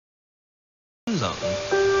冷。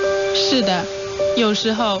是的，有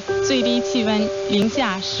时候最低气温零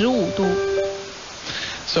下15度。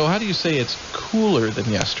So how do you say it's cooler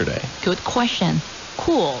than yesterday? Good question.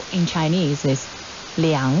 Cool in Chinese is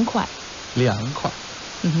凉快。凉快.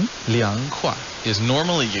 Mm-hmm. 凉快 is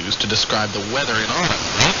normally used to describe the weather in autumn,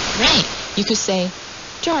 right? Right. You could say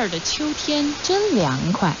这儿的秋天真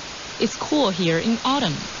凉快. It's cool here in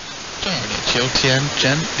autumn. 这儿的秋天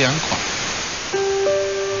真凉快。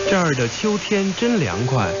这儿的秋天真凉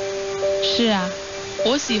快。是啊，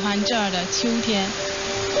我喜欢这儿的秋天。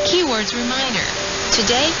Keywords reminder.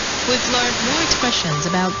 Today, we've learned more expressions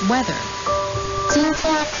about weather. 今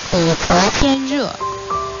天比昨天热，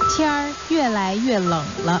天儿越来越冷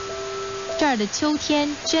了。这儿的秋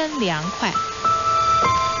天真凉快。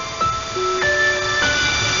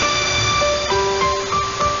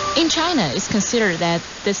In China, it's considered that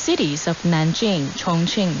the cities of Nanjing,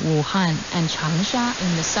 Chongqing, Wuhan, and Changsha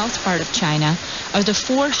in the south part of China are the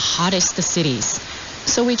 4 hottest cities.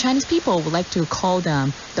 So we Chinese people would like to call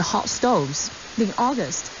them the hot stoves. In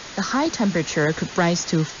August, the high temperature could rise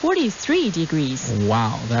to 43 degrees.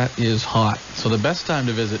 Wow, that is hot. So the best time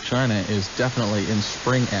to visit China is definitely in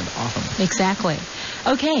spring and autumn. Exactly.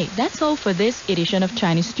 Okay, that's all for this edition of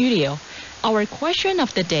Chinese Studio. Our question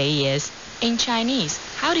of the day is, in Chinese,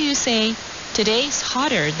 how do you say, today's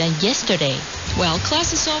hotter than yesterday? Well,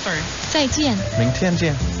 class is over. 再见。明天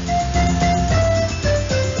见。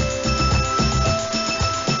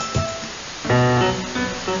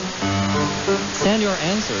Send your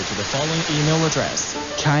answer to the following email address,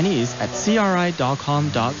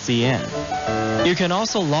 chinese@cri.com.cn. You can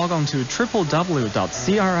also log on to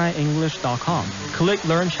www.crienglish.com. Click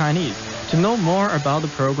Learn Chinese to know more about the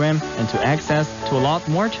program and to access to a lot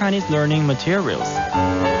more Chinese learning materials.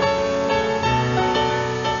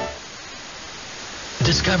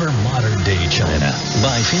 Discover modern-day China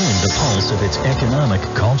by feeling the pulse of its economic,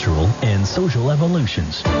 cultural, and social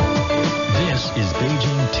evolutions. This is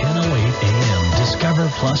Beijing 1008 AM Discover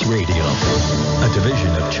Plus Radio, a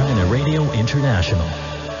division of China Radio International.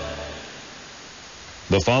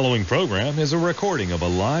 The following program is a recording of a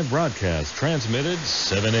live broadcast transmitted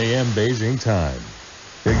 7 a.m. Beijing time.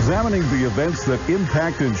 Examining the events that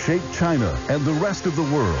impact and shape China and the rest of the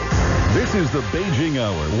world. This is the Beijing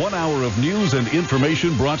Hour, 1 hour of news and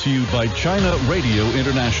information brought to you by China Radio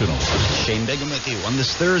International. Shane Bigham with you on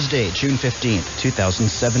this Thursday, June 15th,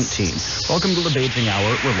 2017. Welcome to the Beijing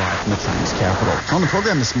Hour. We're live from the Chinese capital. On the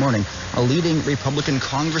program this morning, a leading Republican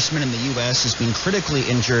congressman in the U.S. has been critically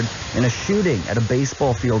injured in a shooting at a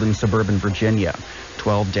baseball field in suburban Virginia.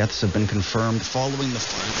 12 deaths have been confirmed following the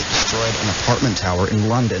fire that destroyed an apartment tower in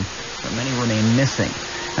London, but many remain missing.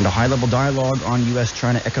 And a high-level dialogue on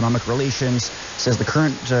U.S.-China economic relations says the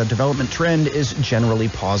current development trend is generally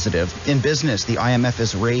positive. In business, the IMF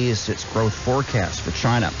has raised its growth forecast for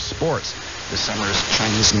China. Sports. This summer's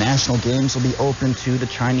Chinese national games will be open to the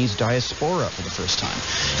Chinese diaspora for the first time.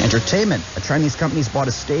 Entertainment. A Chinese company's bought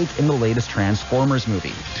a stake in the latest Transformers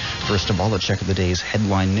movie. First of all, a check of the day's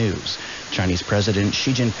headline news. Chinese President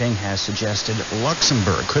Xi Jinping has suggested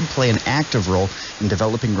Luxembourg could play an active role in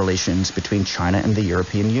developing relations between China and the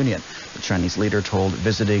European Union. The Chinese leader told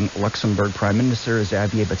visiting Luxembourg Prime Minister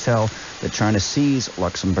Xavier Bettel that China sees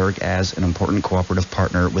Luxembourg as an important cooperative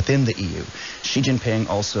partner within the EU. Xi Jinping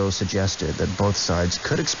also suggested that both sides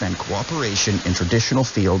could expand cooperation in traditional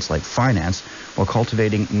fields like finance while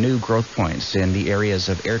cultivating new growth points in the areas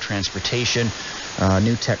of air transportation,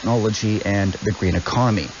 new technology, and the green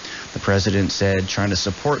economy. The president said China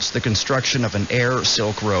supports the construction of an air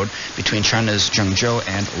Silk Road between China's Zhengzhou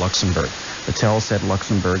and Luxembourg. Bettel said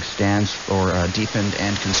Luxembourg stands for a deepened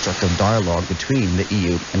and constructive dialogue between the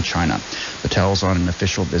EU and China. Bettel's on an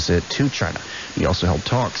official visit to China. He also held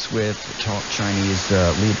talks with top Chinese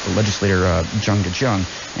legislator Zhang Dejiang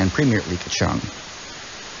and Premier Li Keqiang.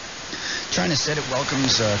 China said it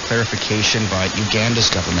welcomes clarification by Uganda's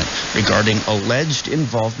government regarding alleged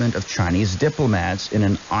involvement of Chinese diplomats in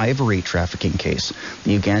an ivory trafficking case.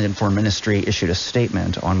 The Ugandan Foreign Ministry issued a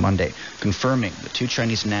statement on Monday confirming the 2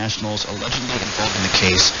 Chinese nationals allegedly involved in the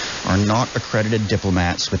case are not accredited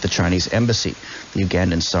diplomats with the Chinese embassy. The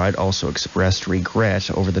Ugandan side also expressed regret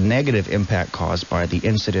over the negative impact caused by the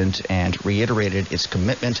incident and reiterated its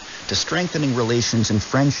commitment to strengthening relations and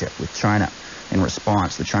friendship with China. In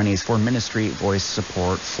response, the Chinese Foreign Ministry voiced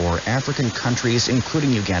support for African countries,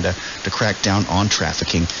 including Uganda, to crack down on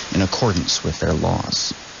trafficking in accordance with their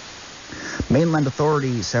laws. Mainland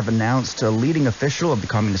authorities have announced a leading official of the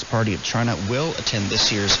Communist Party of China will attend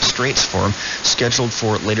this year's Straits Forum, scheduled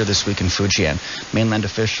for later this week in Fujian. Mainland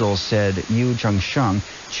officials said Yu Zhengsheng,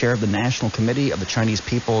 chair of the National Committee of the Chinese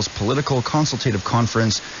People's Political Consultative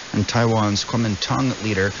Conference, and Taiwan's Kuomintang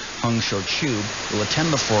leader Hung Shou-chu will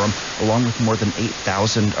attend the forum along with more than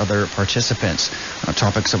 8,000 other participants.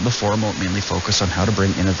 Topics of the forum will mainly focus on how to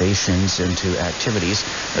bring innovations into activities.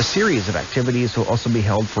 A series of activities will also be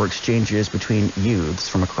held for exchanges between youths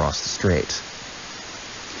from across the strait.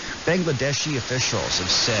 Bangladeshi officials have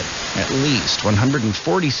said at least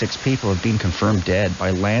 146 people have been confirmed dead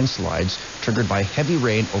by landslides triggered by heavy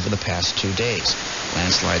rain over the past 2 days.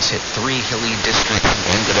 Landslides hit 3 hilly districts in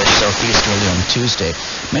Bangladesh southeast early on Tuesday.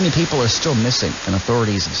 Many people are still missing, and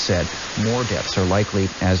authorities have said more deaths are likely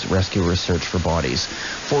as rescuers search for bodies.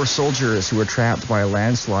 4 soldiers who were trapped by a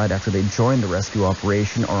landslide after they joined the rescue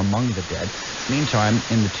operation are among the dead. Meantime,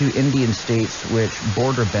 in the 2 Indian states which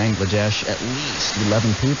border Bangladesh, at least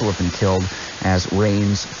 11 people have been killed as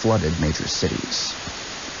rains flooded major cities.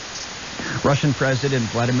 Russian President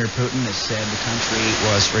Vladimir Putin has said the country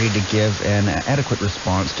was ready to give an adequate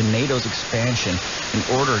response to NATO's expansion in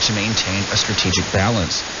order to maintain a strategic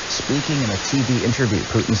balance. Speaking in a TV interview,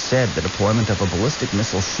 Putin said the deployment of a ballistic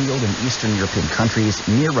missile shield in Eastern European countries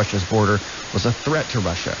near Russia's border was a threat to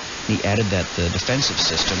Russia. He added that the defensive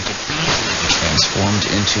system could easily be transformed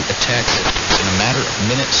into attack systems in a matter of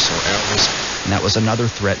minutes or hours, and that was another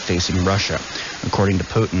threat facing Russia. According to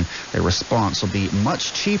Putin, their response will be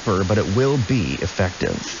much cheaper, but it will be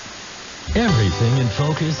effective. Everything in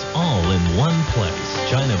focus, all in one place.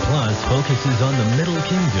 China Plus focuses on the Middle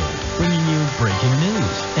Kingdom, bringing you breaking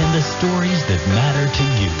news and the stories that matter to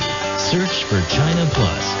you. Search for China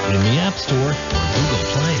Plus in the App Store or Google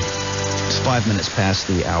Play. It's 5 minutes past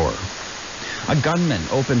the hour. A gunman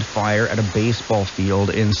opened fire at a baseball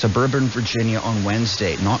field in suburban Virginia on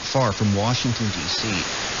Wednesday, not far from Washington, D.C.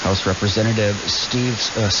 House Representative Steve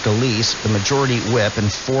Scalise, the majority whip,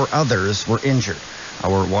 and 4 others were injured.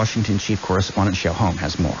 Our Washington chief correspondent Xiao Hong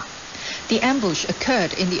has more. The ambush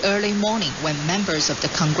occurred in the early morning when members of the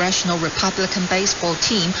Congressional Republican baseball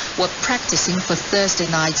team were practicing for Thursday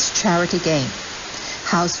night's charity game.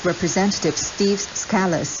 House Representative Steve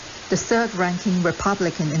Scalise, the third-ranking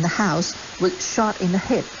Republican in the House, was shot in the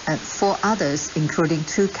hip, and 4 others, including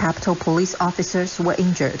 2 Capitol Police officers, were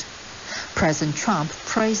injured. President Trump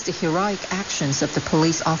praised the heroic actions of the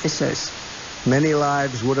police officers. Many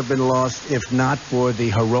lives would have been lost if not for the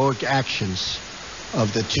heroic actions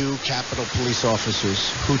of the 2 Capitol Police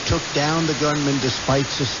officers who took down the gunman despite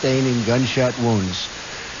sustaining gunshot wounds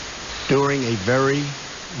during a very,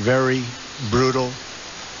 very brutal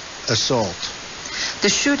assault. The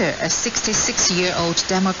shooter, a 66-year-old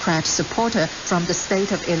Democrat supporter from the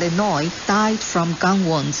state of Illinois, died from gun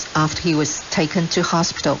wounds after he was taken to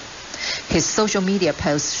hospital. His social media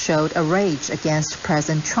posts showed a rage against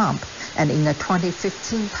President Trump, and in a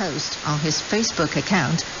 2015 post on his Facebook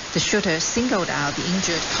account, the shooter singled out the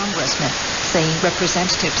injured congressman, saying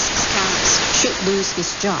Representative Scalise should lose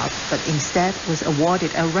his job, but instead was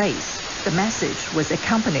awarded a raise. The message was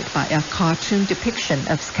accompanied by a cartoon depiction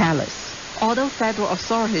of Scalise. Although federal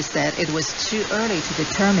authorities said it was too early to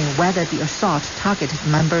determine whether the assault targeted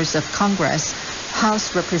members of Congress,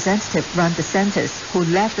 House Representative Ron DeSantis, who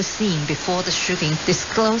left the scene before the shooting,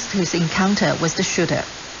 disclosed his encounter with the shooter.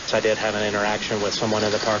 I did have an interaction with someone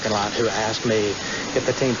in the parking lot who asked me if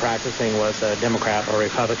the team practicing was a Democrat or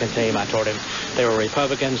Republican team. I told him they were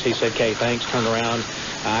Republicans. He said, "Okay, thanks," turned around.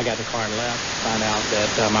 I got in the car and left, found out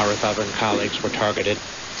that my Republican colleagues were targeted.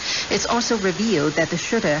 It's also revealed that the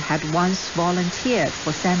shooter had once volunteered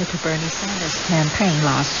for Senator Bernie Sanders' campaign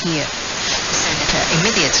last year. The senator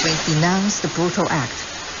immediately denounced the brutal act.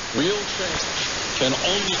 Real change can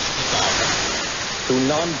only be found through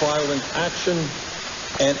nonviolent action,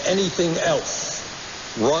 and anything else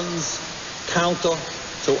runs counter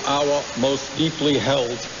to our most deeply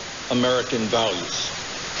held American values.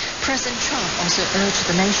 President Trump also urged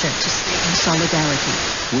the nation to stay in solidarity.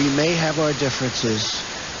 We may have our differences,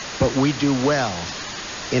 but we do well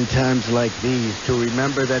in times like these to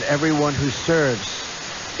remember that everyone who serves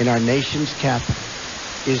in our nation's capital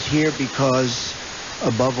is here because,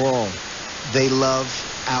 above all, they love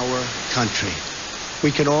our country.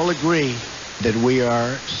 We can all agree that we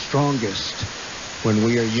are strongest when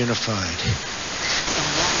we are unified. Some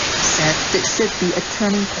lawmakers said this should be a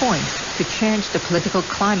turning point to change the political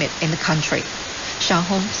climate in the country. Xiang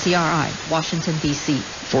Hong, CRI, Washington, D.C.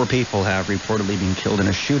 4 people have reportedly been killed in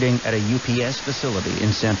a shooting at a UPS facility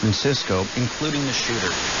in San Francisco, including the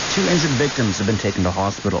shooter. 2 injured victims have been taken to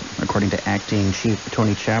hospital. According to Acting Chief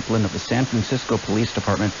Tony Chaplin of the San Francisco Police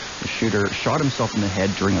Department, the shooter shot himself in the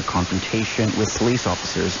head during a confrontation with police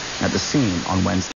officers at the scene on Wednesday.